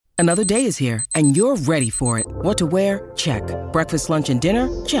Another day is here, and you're ready for it. What to wear? Check. Breakfast, lunch, and dinner?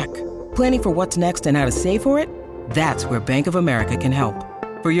 Check. Planning for what's next and how to save for it? That's where Bank of America can help.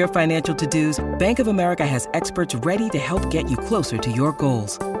 For your financial to-dos, Bank of America has experts ready to help get you closer to your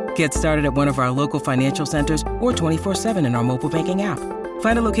goals. Get started at one of our local financial centers or 24/7 in our mobile banking app.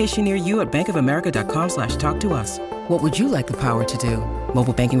 Find a location near you at bankofamerica.com/talktous. What would you like the power to do?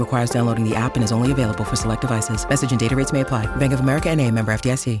 Mobile banking requires downloading the app and is only available for select devices. Message and data rates may apply. Bank of America N.A., member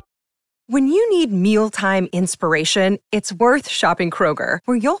FDIC. When you need mealtime inspiration, it's worth shopping Kroger,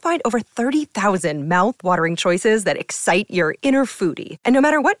 where you'll find over 30,000 mouth-watering choices that excite your inner foodie. And no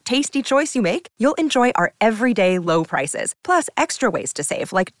matter what tasty choice you make, you'll enjoy our everyday low prices, plus extra ways to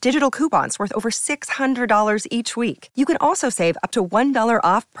save, like digital coupons worth over $600 each week. You can also save up to $1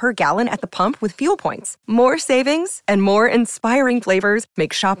 off per gallon at the pump with fuel points. More savings and more inspiring flavors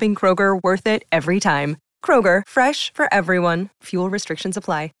make shopping Kroger worth it every time. Kroger, fresh for everyone. Fuel restrictions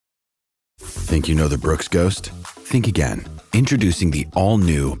apply. Think you know the Brooks Ghost? Think again. Introducing the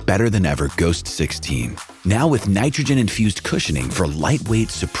all-new, better-than-ever Ghost 16. Now with nitrogen-infused cushioning for lightweight,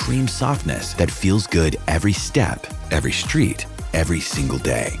 supreme softness that feels good every step, every street, every single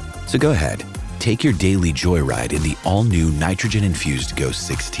day. So go ahead, take your daily joyride in the all-new nitrogen-infused Ghost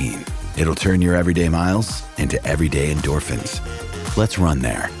 16. It'll turn your everyday miles into everyday endorphins. Let's run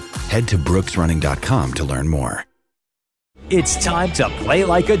there. Head to brooksrunning.com to learn more. It's time to play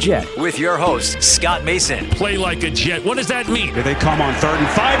like a Jet with your host, Scott Mason. Play like a Jet. What does that mean? Here they come on 3rd and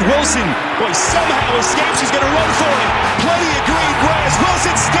 5. Wilson, boy, somehow escapes. He's going to run for it. Plenty of green grass.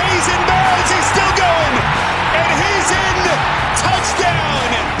 Wilson stays in bounds. He's still going. And he's in. Touchdown.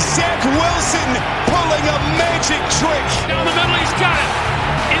 Zach Wilson pulling a magic trick. Down the middle, he's got it.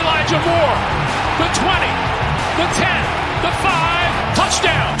 Elijah Moore, the 20, the 10, the 5.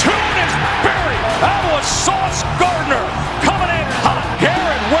 Touchdown. Tune is buried. That was Sauce Gardner coming in hot.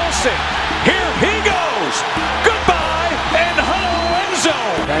 Garrett Wilson, here he goes. Goodbye and hello end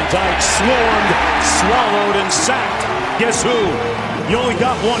zone. Van Dyke swarmed, swallowed, and sacked. Guess who? You only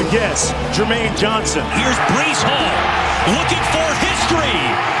got one guess. Jermaine Johnson. Here's Breece Hall looking for history.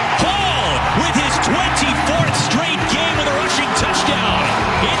 Hall with his 24th straight game with a rushing touchdown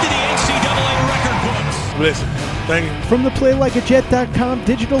into the NCAA record books. Listen, thank you. From the PlayLikeAJet.com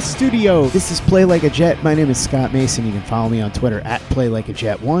digital studio, this is Play Like a Jet. My name is Scott Mason. You can follow me on Twitter at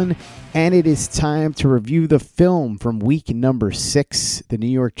PlayLikeAJet1. And it is time to review the film from week number 6, the New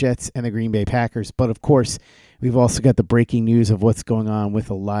York Jets and the Green Bay Packers. But of course, we've also got the breaking news of what's going on with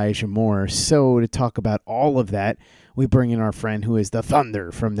Elijah Moore. So to talk about all of that, we bring in our friend who is the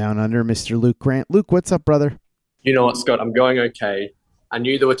Thunder from Down Under, Mr. Luke Grant. Luke, what's up, brother? You know what, Scott? I'm going okay. I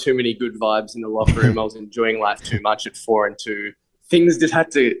knew there were too many good vibes in the locker room. I was enjoying life too much at 4-2. Things just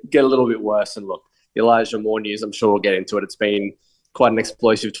had to get a little bit worse. And look, the Elijah Moore news, I'm sure we'll get into it. It's been quite an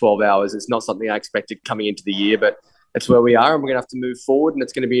explosive 12 hours. It's not something I expected coming into the year, but it's where we are, and we're going to have to move forward, and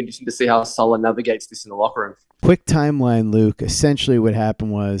it's going to be interesting to see how Sulla navigates this in the locker room. Quick timeline, Luke. Essentially what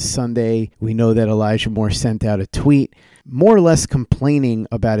happened was Sunday, we know that Elijah Moore sent out a tweet more or less complaining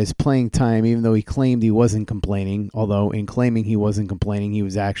about his playing time, even though he claimed he wasn't complaining, although in claiming he wasn't complaining, he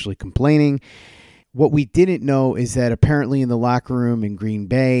was actually complaining. What we didn't know is that apparently in the locker room in Green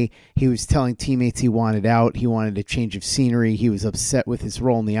Bay, he was telling teammates he wanted out. He wanted a change of scenery. He was upset with his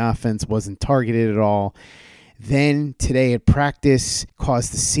role in the offense, wasn't targeted at all. Then today at practice,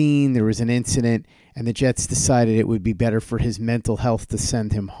 caused a scene. There was an incident, and the Jets decided it would be better for his mental health to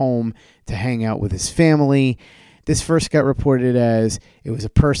send him home to hang out with his family. This first got reported as it was a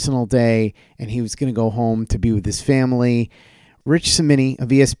personal day, and he was going to go home to be with his family. Rich Cimini of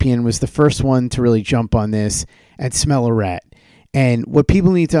ESPN was the first one to really jump on this and smell a rat. And what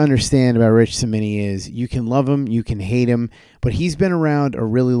people need to understand about Rich Cimini is you can love him, you can hate him, but he's been around a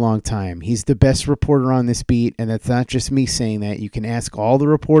really long time. He's the best reporter on this beat, and that's not just me saying that. You can ask all the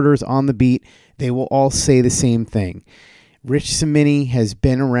reporters on the beat. They will all say the same thing. Rich Cimini has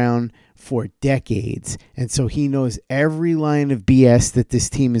been around for decades, and so he knows every line of BS that this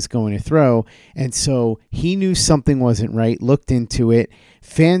team is going to throw, and so he knew something wasn't right, looked into it.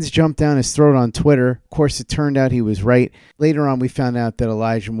 Fans jumped down his throat on Twitter. Of course, it turned out he was right. Later on, we found out that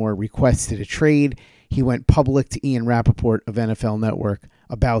Elijah Moore requested a trade. He went public to Ian Rappaport of NFL Network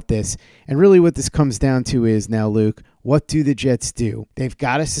about this, and really what this comes down to is now, Luke, what do the Jets do? They've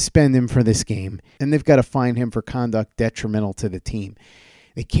got to suspend him for this game, and they've got to fine him for conduct detrimental to the team.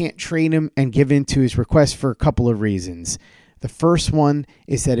 They can't trade him and give in to his request for a couple of reasons. The first one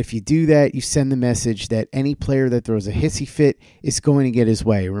is that if you do that, you send the message that any player that throws a hissy fit is going to get his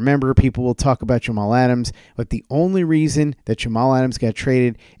way. Remember, people will talk about Jamal Adams, but the only reason that Jamal Adams got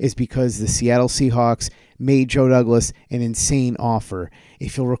traded is because the Seattle Seahawks made Joe Douglas an insane offer.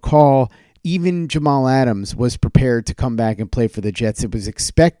 If you'll recall, even Jamal Adams was prepared to come back and play for the Jets. It was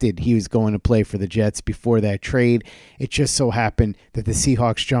expected he was going to play for the Jets before that trade. It just so happened that the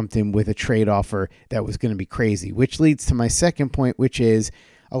Seahawks jumped in with a trade offer that was going to be crazy, which leads to my second point, which is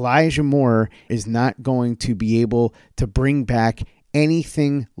Elijah Moore is not going to be able to bring back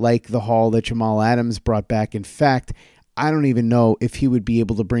anything like the haul that Jamal Adams brought back. In fact, I don't even know if he would be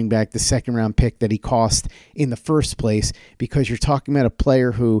able to bring back the second-round pick that he cost in the first place, because you're talking about a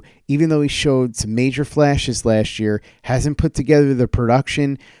player who, even though he showed some major flashes last year, hasn't put together the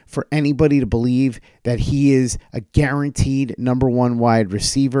production for anybody to believe that he is a guaranteed number one wide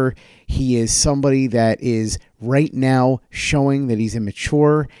receiver. He is somebody that is right now showing that he's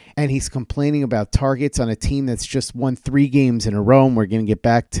immature, and he's complaining about targets on a team that's just won 3 games in a row, and we're going to get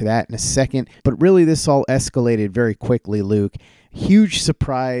back to that in a second. But really, this all escalated very quickly, Luke. Huge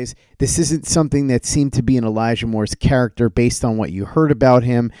surprise. This isn't something that seemed to be in Elijah Moore's character based on what you heard about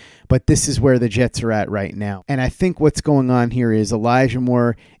him, but this is where the Jets are at right now. And I think what's going on here is Elijah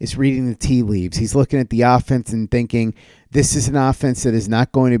Moore is reading the tea leaves. He's looking at the offense and thinking, this is an offense that is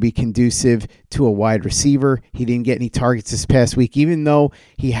not going to be conducive to a wide receiver. He didn't get any targets this past week, even though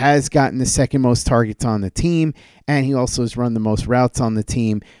he has gotten the second most targets on the team, and he also has run the most routes on the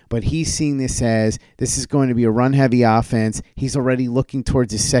team. But he's seeing this as this is going to be a run-heavy offense. He's already looking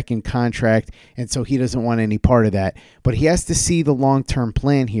towards his second contract, and so he doesn't want any part of that. But he has to see the long-term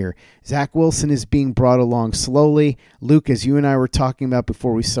plan here. Zach Wilson is being brought along slowly. Luke, as you and I were talking about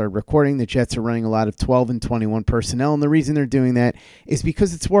before we started recording, the Jets are running a lot of 12 and 21 personnel, and the reason they're doing that is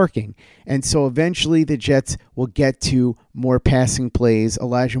because it's working. And so eventually the Jets will get to more passing plays.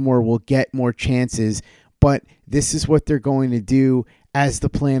 Elijah Moore will get more chances, but this is what they're going to do as the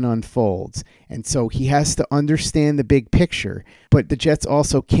plan unfolds. And so he has to understand the big picture, but the Jets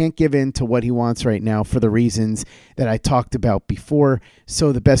also can't give in to what he wants right now for the reasons that I talked about before.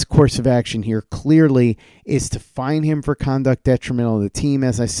 So the best course of action here clearly is to fine him for conduct detrimental to the team.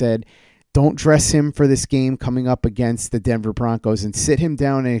 As I said, don't dress him for this game coming up against the Denver Broncos, and sit him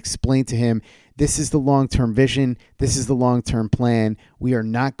down and explain to him, this is the long-term vision. This is the long-term plan. We are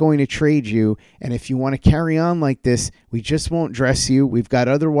not going to trade you. And if you want to carry on like this, we just won't dress you. We've got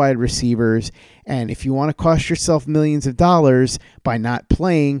other wide receivers. And if you want to cost yourself millions of dollars by not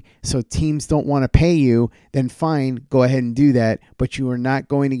playing so teams don't want to pay you, then fine, go ahead and do that. But you are not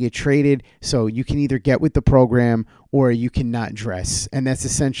going to get traded. So you can either get with the program or you cannot dress. And that's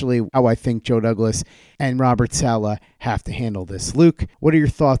essentially how I think Joe Douglas and Robert Saleh have to handle this. Luke, what are your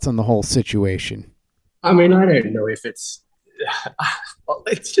thoughts on the whole situation? I mean, I don't know if it's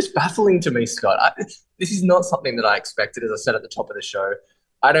just baffling to me, Scott. This is not something that I expected, as I said at the top of the show.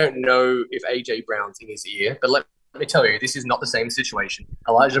 I don't know if A.J. Brown's in his ear, but let me tell you, this is not the same situation.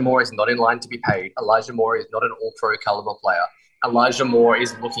 Elijah Moore is not in line to be paid. Elijah Moore is not an all-pro caliber player. Elijah Moore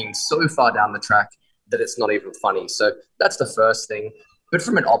is looking so far down the track that it's not even funny. So that's the first thing. But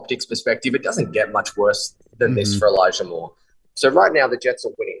from an optics perspective, it doesn't get much worse than this for Elijah Moore. So right now, the Jets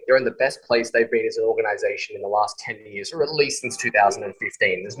are winning. They're in the best place they've been as an organization in the last 10 years, or at least since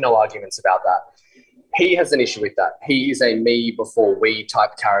 2015. There's no arguments about that. He has an issue with that. He is a me before we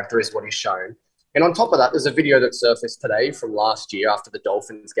type character is what he's shown. And on top of that, there's a video that surfaced today from last year after the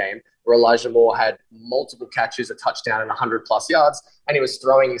Dolphins game where Elijah Moore had multiple catches, a touchdown, and 100-plus yards, and he was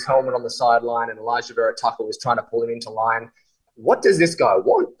throwing his helmet on the sideline, and Elijah Vera-Tucker was trying to pull him into line. What does this guy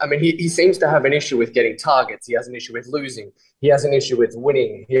want? I mean, he seems to have an issue with getting targets. He has an issue with losing. He has an issue with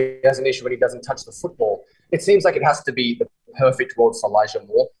winning. He has an issue when he doesn't touch the football. It seems like it has to be the perfect world for Elijah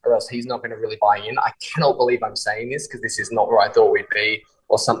Moore, or else he's not going to really buy in. I cannot believe I'm saying this, because this is not where I thought we'd be,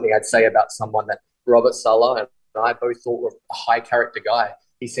 or something I'd say about someone that Robert Saleh and I both thought were a high-character guy.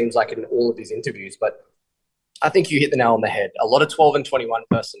 He seems like it in all of his interviews, but I think you hit the nail on the head. A lot of 12 and 21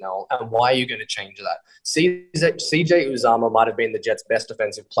 personnel, and why are you going to change that? CJ Uzomah might have been the Jets' best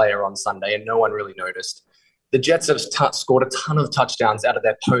defensive player on Sunday, and no one really noticed. The Jets have scored a ton of touchdowns out of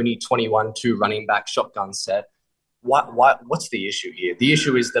their pony 21-2 running back shotgun set. What's the issue here? The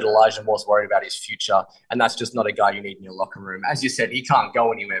issue is that Elijah Moore's worried about his future, and that's just not a guy you need in your locker room. As you said, he can't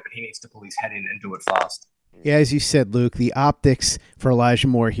go anywhere, but he needs to pull his head in and do it fast. Yeah, as you said, Luke, the optics for Elijah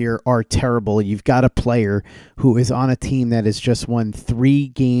Moore here are terrible. You've got a player who is on a team that has just won 3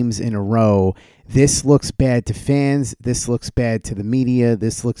 games in a row. This looks bad to fans. This looks bad to the media.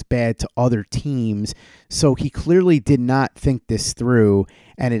 This looks bad to other teams. So he clearly did not think this through,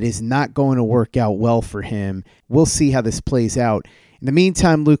 and it is not going to work out well for him. We'll see how this plays out. In the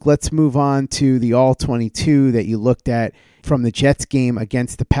meantime, Luke, let's move on to the All-22 that you looked at from the Jets game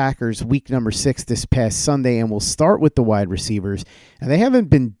against the Packers, week number 6 this past Sunday, and we'll start with the wide receivers. And they haven't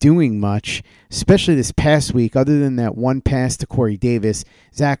been doing much, especially this past week, other than that one pass to Corey Davis.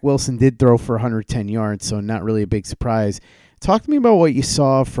 Zach Wilson did throw for 110 yards, so not really a big surprise. Talk to me about what you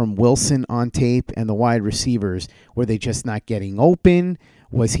saw from Wilson on tape and the wide receivers. Were they just not getting open?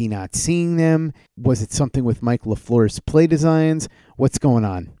 Was he not seeing them? Was it something with Mike LaFleur's play designs? What's going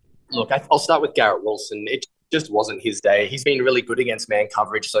on? Look, I'll start with Garrett Wilson. It just wasn't his day. He's been really good against man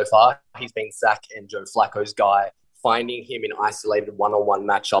coverage so far. He's been Zach and Joe Flacco's guy, finding him in isolated one-on-one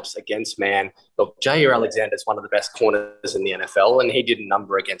matchups against man. Look, Jair Alexander is one of the best corners in the NFL, and he did a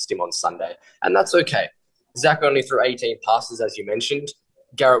number against him on Sunday, and that's okay. Zach only threw 18 passes, as you mentioned.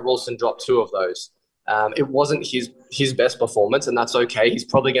 Garrett Wilson dropped 2 of those. It wasn't his best performance, and that's okay. He's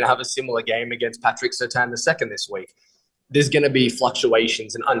probably going to have a similar game against Patrick Surtain II this week. There's going to be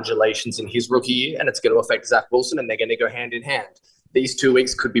fluctuations and undulations in his rookie year, and it's going to affect Zach Wilson, and they're going to go hand in hand. These 2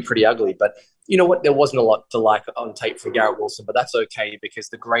 weeks could be pretty ugly, but you know what? There wasn't a lot to like on tape from Garrett Wilson, but that's okay because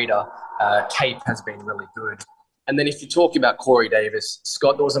the greater tape has been really good. And then if you talk about Corey Davis,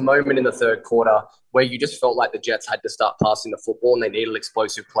 Scott, there was a moment in the third quarter where you just felt like the Jets had to start passing the football and they needed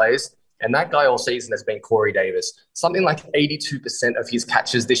explosive plays. And that guy all season has been Corey Davis. Something like 82% of his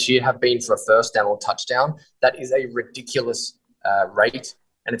catches this year have been for a first down or touchdown. That is a ridiculous rate,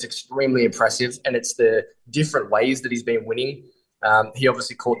 and it's extremely impressive. And it's the different ways that he's been winning. He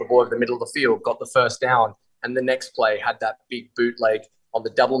obviously caught the ball over the middle of the field, got the first down, and the next play had that big bootleg on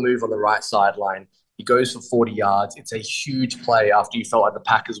the double move on the right sideline. He goes for 40 yards. It's a huge play after you felt like the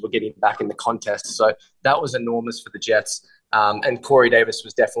Packers were getting back in the contest. So that was enormous for the Jets. And Corey Davis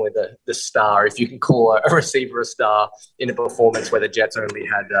was definitely the star, if you can call a receiver a star, in a performance where the Jets only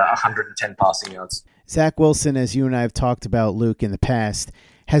had 110 passing yards. Zach Wilson, as you and I have talked about, Luke, in the past,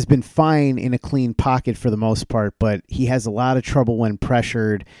 has been fine in a clean pocket for the most part, but he has a lot of trouble when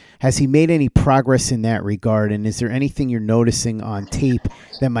pressured. Has he made any progress in that regard? And is there anything you're noticing on tape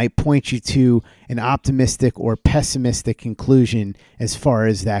that might point you to an optimistic or pessimistic conclusion as far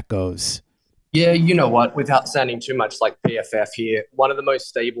as that goes? Yeah, you know what? Without sounding too much like PFF here, one of the most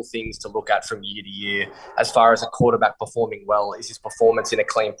stable things to look at from year to year as far as a quarterback performing well is his performance in a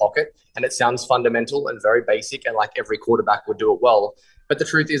clean pocket. And it sounds fundamental and very basic, and like every quarterback would do it well. But the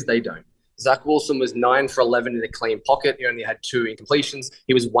truth is they don't. Zach Wilson was 9 for 11 in a clean pocket. He only had 2 incompletions.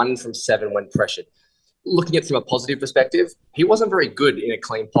 He was 1 from 7 when pressured. Looking at it from a positive perspective, he wasn't very good in a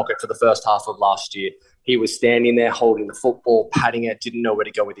clean pocket for the first half of last year. He was standing there holding the football, patting it, didn't know where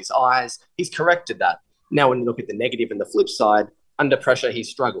to go with his eyes. He's corrected that. Now, when you look at the negative and the flip side, under pressure, he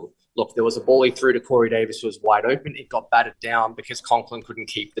struggled. Look, there was a ball he threw to Corey Davis who was wide open. It got batted down because Conklin couldn't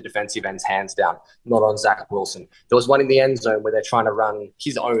keep the defensive end's hands down, not on Zach Wilson. There was one in the end zone where they're trying to run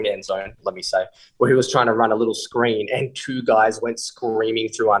his own end zone, let me say, where he was trying to run a little screen and 2 guys went screaming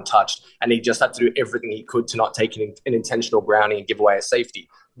through untouched, and he just had to do everything he could to not take an intentional grounding and give away a safety.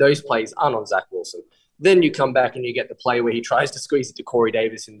 Those plays aren't on Zach Wilson. Then you come back and you get the play where he tries to squeeze it to Corey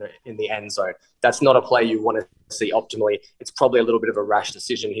Davis in the end zone. That's not a play you want to see optimally. It's probably a little bit of a rash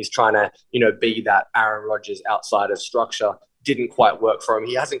decision. He's trying to, be that Aaron Rodgers outside of structure. Didn't quite work for him.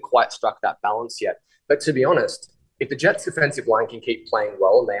 He hasn't quite struck that balance yet. But to be honest, if the Jets' defensive line can keep playing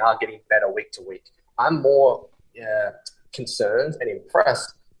well and they are getting better week to week, I'm more concerned and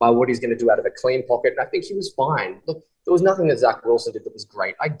impressed by what he's going to do out of a clean pocket. And I think he was fine. Look, there was nothing that Zach Wilson did that was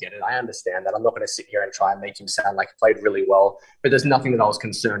great. I get it. I understand that. I'm not going to sit here and try and make him sound like he played really well. But there's nothing that I was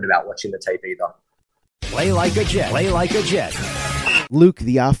concerned about watching the tape either. Play like a Jet. Play like a Jet. Luke,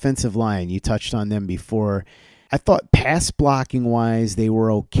 the offensive line, you touched on them before. I thought pass blocking wise, they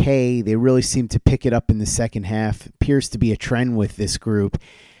were okay. They really seemed to pick it up in the second half. Appears to be a trend with this group.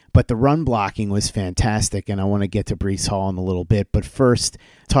 But the run blocking was fantastic, and I want to get to Breece Hall in a little bit. But first,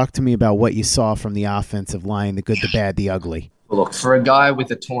 talk to me about what you saw from the offensive line, the good, the bad, the ugly. Look, for a guy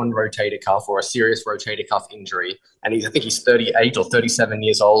with a torn rotator cuff or a serious rotator cuff injury, and I think he's 38 or 37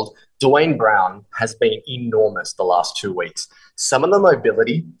 years old, Dwayne Brown has been enormous the last 2 weeks. Some of the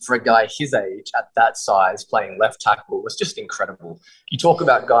mobility for a guy his age at that size playing left tackle was just incredible. You talk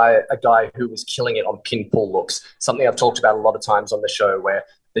about a guy who was killing it on pin pull looks, something I've talked about a lot of times on the show, where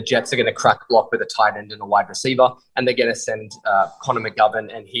the Jets are going to crack block with a tight end and a wide receiver, and they're going to send Connor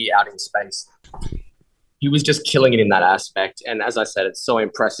McGovern and he out in space. He was just killing it in that aspect. And as I said, it's so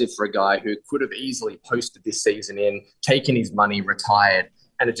impressive for a guy who could have easily posted this season in, taken his money, retired.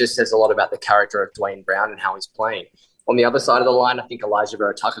 And it just says a lot about the character of Dwayne Brown and how he's playing. On the other side of the line, I think Elijah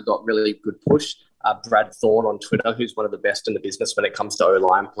Vera-Tucker got really good push. Brad Thorne on Twitter, who's one of the best in the business when it comes to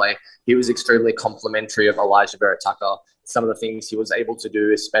O-line play, he was extremely complimentary of Elijah Vera-Tucker some of the things he was able to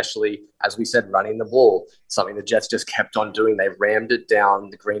do, especially, as we said, running the ball, something the Jets just kept on doing. They rammed it down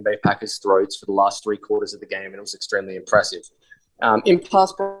the Green Bay Packers' throats for the last 3 quarters of the game, and it was extremely impressive. In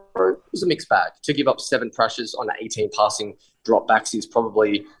pass pro, it was a mixed bag. To give up 7 pressures on 18 passing dropbacks is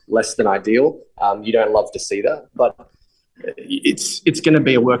probably less than ideal. You don't love to see that, but it's going to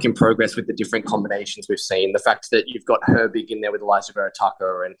be a work in progress with the different combinations we've seen. The fact that you've got Herbig in there with Elijah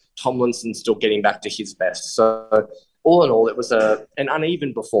Vera-Tucker and Tomlinson still getting back to his best. So all in all, it was an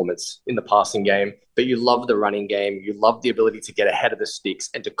uneven performance in the passing game, but you love the running game. You love the ability to get ahead of the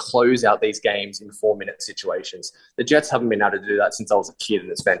sticks and to close out these games in 4-minute situations. The Jets haven't been able to do that since I was a kid, and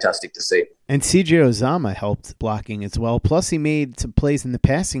it's fantastic to see. And CJ Uzomah helped blocking as well. Plus, he made some plays in the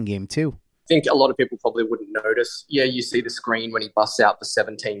passing game, too. I think a lot of people probably wouldn't notice. Yeah, you see the screen when he busts out for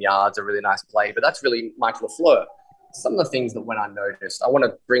 17 yards, a really nice play, but that's really Mike LaFleur. Some of the things that went unnoticed, I want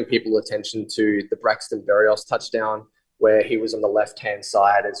to bring people attention to the Braxton Berrios touchdown, where he was on the left-hand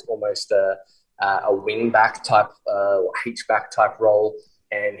side as almost a wing-back type, H-back type role,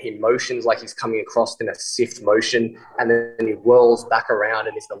 and he motions like he's coming across in a sift motion, and then he whirls back around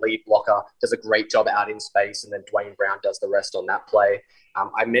and is the lead blocker, does a great job out in space, and then Dwayne Brown does the rest on that play.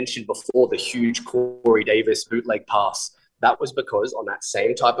 I mentioned before the huge Corey Davis bootleg pass. That was because on that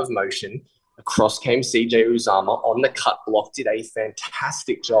same type of motion, across came CJ Uzomah on the cut block, did a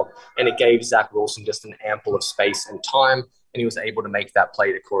fantastic job, and it gave Zach Wilson just an ample of space and time, and he was able to make that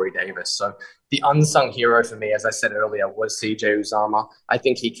play to Corey Davis. So the unsung hero for me, as I said earlier, was CJ Uzomah. I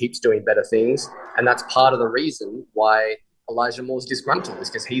think he keeps doing better things, and that's part of the reason why Elijah Moore's disgruntled, is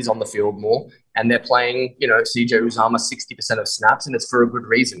because he's on the field more, and they're playing, CJ Uzomah 60% of snaps, and it's for a good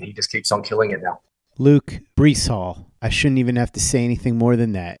reason. He just keeps on killing it now. Luke, Breece Hall. I shouldn't even have to say anything more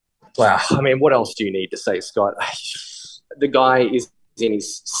than that. Wow. I mean, what else do you need to say, Scott? The guy is in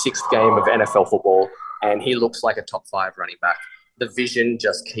his 6th game of NFL football, and he looks like a top 5 running back. The vision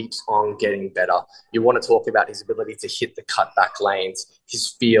just keeps on getting better. You want to talk about his ability to hit the cutback lanes, his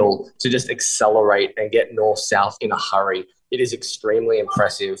feel to just accelerate and get north-south in a hurry. It is extremely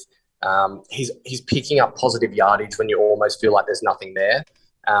impressive. He's picking up positive yardage when you almost feel like there's nothing there.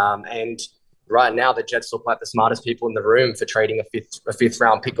 And right now, the Jets look like the smartest people in the room for trading a fifth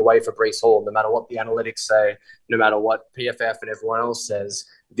round pick away for Breece Hall. No matter what the analytics say, no matter what PFF and everyone else says,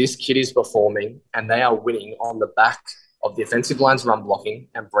 this kid is performing, and they are winning on the back of the offensive line's run blocking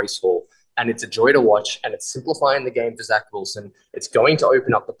and Breece Hall. And it's a joy to watch, and it's simplifying the game for Zach Wilson. It's going to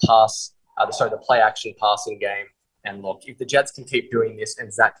open up the play action passing game. And look, if the Jets can keep doing this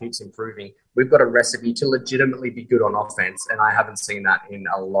and Zach keeps improving, we've got a recipe to legitimately be good on offense, and I haven't seen that in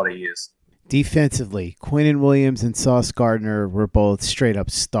a lot of years. Defensively, Quinnen Williams and Sauce Gardner were both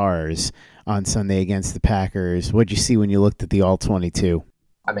straight-up stars on Sunday against the Packers. What'd you see when you looked at the All-22?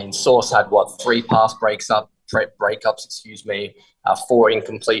 I mean, Sauce had, 3 pass breakups, 4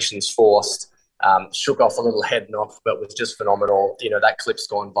 incompletions forced. Shook off a little head knock, but was just phenomenal. That clip's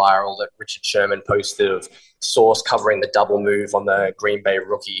gone viral that Richard Sherman posted of Sauce covering the double move on the Green Bay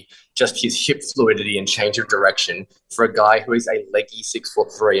rookie. Just his hip fluidity and change of direction for a guy who is a leggy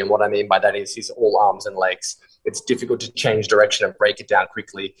 6'3". And what I mean by that is he's all arms and legs. It's difficult to change direction and break it down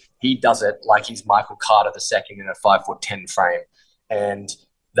quickly. He does it like he's Michael Carter II in a 5'10" frame. And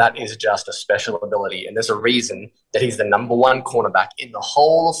that is just a special ability. And there's a reason that he's the number 1 cornerback in the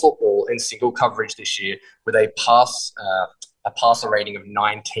whole of football in single coverage this year with a passer rating of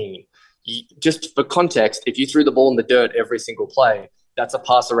 19. Just for context, if you threw the ball in the dirt every single play, that's a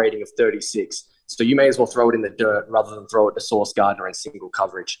passer rating of 36. So you may as well throw it in the dirt rather than throw it to Sauce Gardner in single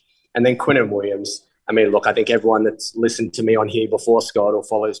coverage. And then Quinnen Williams. I mean, look, I think everyone that's listened to me on here before, Scott, or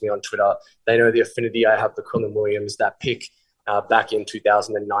follows me on Twitter, they know the affinity I have for Quinnen Williams, that pick back in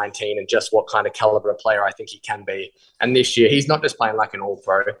 2019, and just what kind of caliber of player I think he can be. And this year, he's not just playing like an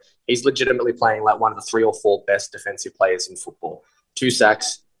all-pro. He's legitimately playing like one of the 3 or 4 best defensive players in football. 2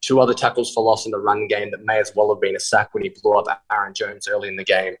 sacks, 2 other tackles for loss in the run game that may as well have been a sack when he blew up Aaron Jones early in the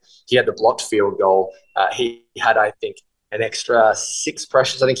game. He had the blocked field goal. He had, I think, an extra 6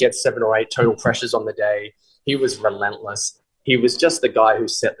 pressures. I think he had 7 or 8 total pressures on the day. He was relentless. He was just the guy who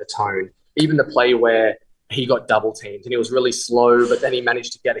set the tone. Even the play where he got double teamed and he was really slow, but then he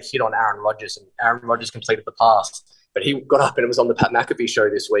managed to get a hit on Aaron Rodgers, and Aaron Rodgers completed the pass. But he got up, and it was on the Pat McAfee show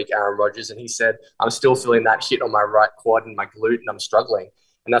this week, Aaron Rodgers, and he said, I'm still feeling that hit on my right quad and my glute, and I'm struggling.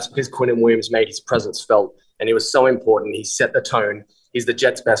 And that's because Quinnen Williams made his presence felt, and he was so important. He set the tone. He's the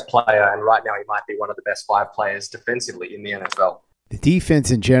Jets' best player, and right now he might be one of the best 5 players defensively in the NFL. The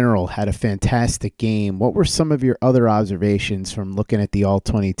defense in general had a fantastic game. What were some of your other observations from looking at the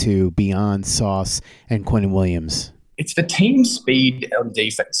All-22 beyond Sauce and Quinnen Williams? It's the team speed on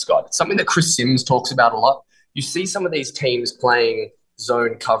defense, Scott. It's something that Chris Sims talks about a lot. You see some of these teams playing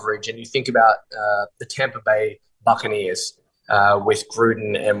zone coverage, and you think about the Tampa Bay Buccaneers with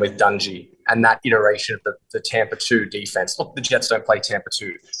Gruden and with Dungy and that iteration of the Tampa 2 defense. Look, the Jets don't play Tampa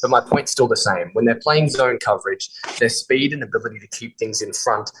 2, but my point's still the same. When they're playing zone coverage, their speed and ability to keep things in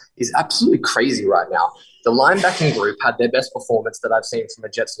front is absolutely crazy right now. The linebacking group had their best performance that I've seen from a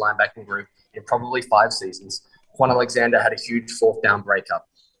Jets linebacking group in probably 5 seasons. Quan Alexander had a huge 4th down breakup.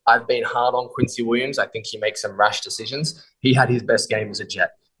 I've been hard on Quincy Williams. I think he makes some rash decisions. He had his best game as a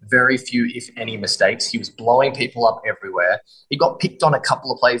Jet. Very few, if any, mistakes. He was blowing people up everywhere. He got picked on a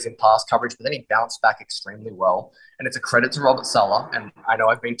couple of plays in pass coverage, but then he bounced back extremely well. And it's a credit to Robert Saleh. And I know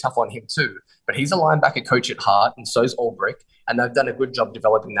I've been tough on him too, but he's a linebacker coach at heart, and so's Ulbrich. And they've done a good job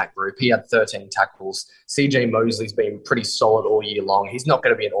developing that group. He had 13 tackles. CJ Mosley's been pretty solid all year long. He's not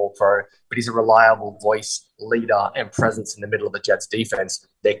going to be an all-pro, but he's a reliable voice, leader, and presence in the middle of the Jets defense.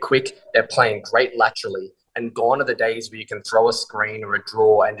 They're quick. They're playing great laterally. And gone are the days where you can throw a screen or a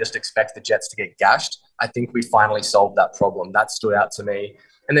draw and just expect the Jets to get gashed. I think we finally solved that problem. That stood out to me.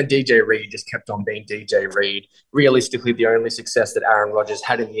 And then DJ Reed just kept on being DJ Reed. Realistically, the only success that Aaron Rodgers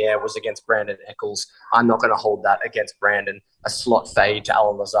had in the air was against Brandon Eccles. I'm not going to hold that against Brandon. A slot fade to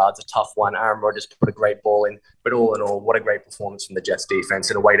Allen Lazard's a tough one. Aaron Rodgers put a great ball in. But all in all, what a great performance from the Jets defense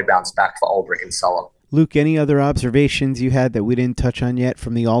and a way to bounce back for Ulbrich and Saleh. Luke, any other observations you had that we didn't touch on yet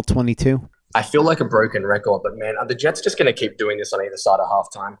from the All-22? I feel like a broken record, but man, are the Jets just going to keep doing this on either side of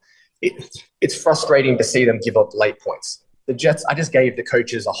halftime? It's frustrating to see them give up late points. The Jets, I just gave the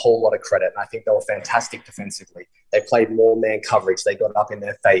coaches a whole lot of credit, and I think they were fantastic defensively. They played more man coverage. They got up in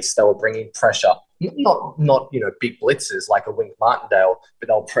their face. They were bringing pressure, not big blitzes like a Wink Martindale, but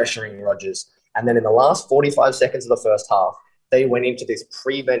they were pressuring Rodgers. And then in the last 45 seconds of the first half, they went into this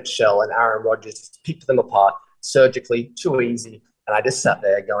prevent shell, and Aaron Rodgers just picked them apart surgically, too easy. And I just sat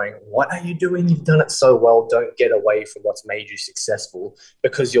there going, what are you doing? You've done it so well. Don't get away from what's made you successful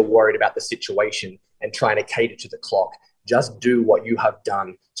because you're worried about the situation and trying to cater to the clock. Just do what you have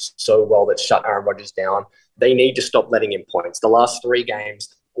done so well that shut Aaron Rodgers down. They need to stop letting him points. The last 3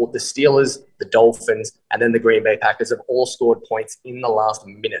 games, the Steelers, the Dolphins, and then the Green Bay Packers have all scored points in the last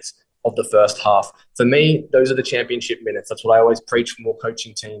minute of the first half. For me, those are the championship minutes. That's what I always preach for more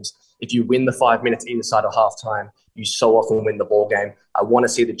coaching teams. If you win the 5 minutes either side of halftime, you so often win the ball game. I want to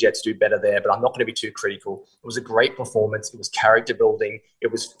see the Jets do better there, but I'm not going to be too critical. It was a great performance. It was character building. It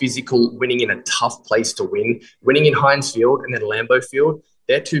was physical, winning in a tough place to win. Winning in Heinz Field and then Lambeau Field,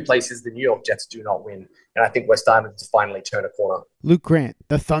 they're 2 places the New York Jets do not win. And I think we're starting to finally turn a corner. Luke Grant,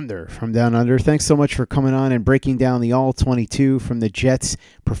 the Thunder from Down Under. Thanks so much for coming on and breaking down the All-22 from the Jets'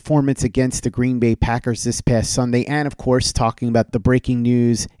 performance against the Green Bay Packers this past Sunday. And, of course, talking about the breaking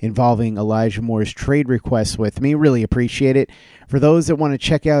news involving Elijah Moore's trade request with me. Really appreciate it. For those that want to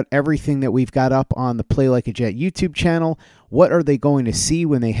check out everything that we've got up on the Play Like a Jet YouTube channel, what are they going to see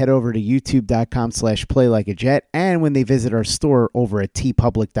when they head over to youtube.com/playlikeajet and when they visit our store over at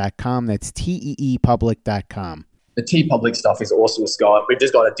teepublic.com? That's teepublic.com. The TeePublic stuff is awesome, Scott. We've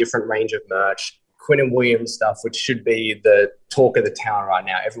just got a different range of merch. Quinnen Williams stuff, which should be the talk of the town right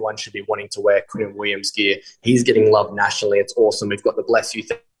now. Everyone should be wanting to wear Quinnen Williams gear. He's getting love nationally. It's awesome. We've got the Bless You,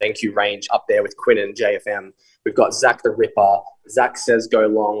 Thank You range up there with Quinnen and JFM. We've got Zach the Ripper. Zach Says Go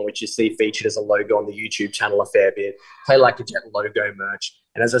Long, which you see featured as a logo on the YouTube channel a fair bit. Play Like a Jet logo merch.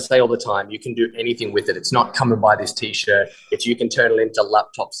 And as I say all the time, you can do anything with it. It's not come and buy this T-shirt. You can turn it into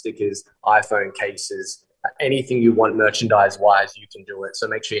laptop stickers, iPhone cases, anything you want merchandise-wise, you can do it. So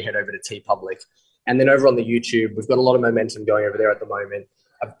make sure you head over to TeePublic. And then over on the YouTube, we've got a lot of momentum going over there at the moment.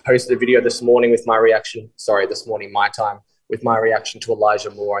 I've posted a video this morning with my reaction. This morning, my time, with my reaction to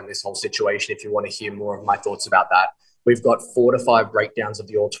Elijah Moore and this whole situation, if you want to hear more of my thoughts about that. We've got 4 to 5 breakdowns of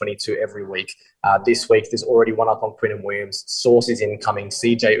the All-22 every week. This week, there's already one up on Quinnen Williams. Source is incoming,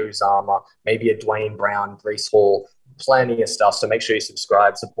 CJ Uzama, maybe a Dwayne Brown, Breece Hall, plenty of stuff. So make sure you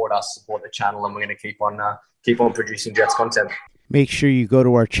subscribe, support us, support the channel, and we're going to keep on producing Jets content. Make sure you go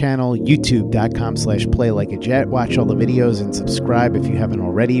to our channel, youtube.com/playlikeajet. Watch all the videos and subscribe if you haven't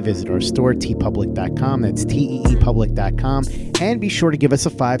already. Visit our store, teepublic.com. That's teepublic.com. And be sure to give us a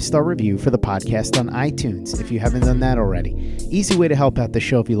 5-star review for the podcast on iTunes if you haven't done that already. Easy way to help out the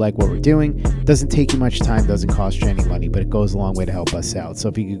show if you like what we're doing. Doesn't take you much time, doesn't cost you any money, but it goes a long way to help us out. So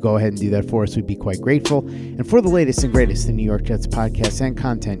if you could go ahead and do that for us, we'd be quite grateful. And for the latest and greatest in New York Jets podcasts and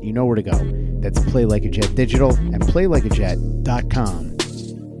content, you know where to go. That's Play Like a Jet Digital and playlikeajet.com.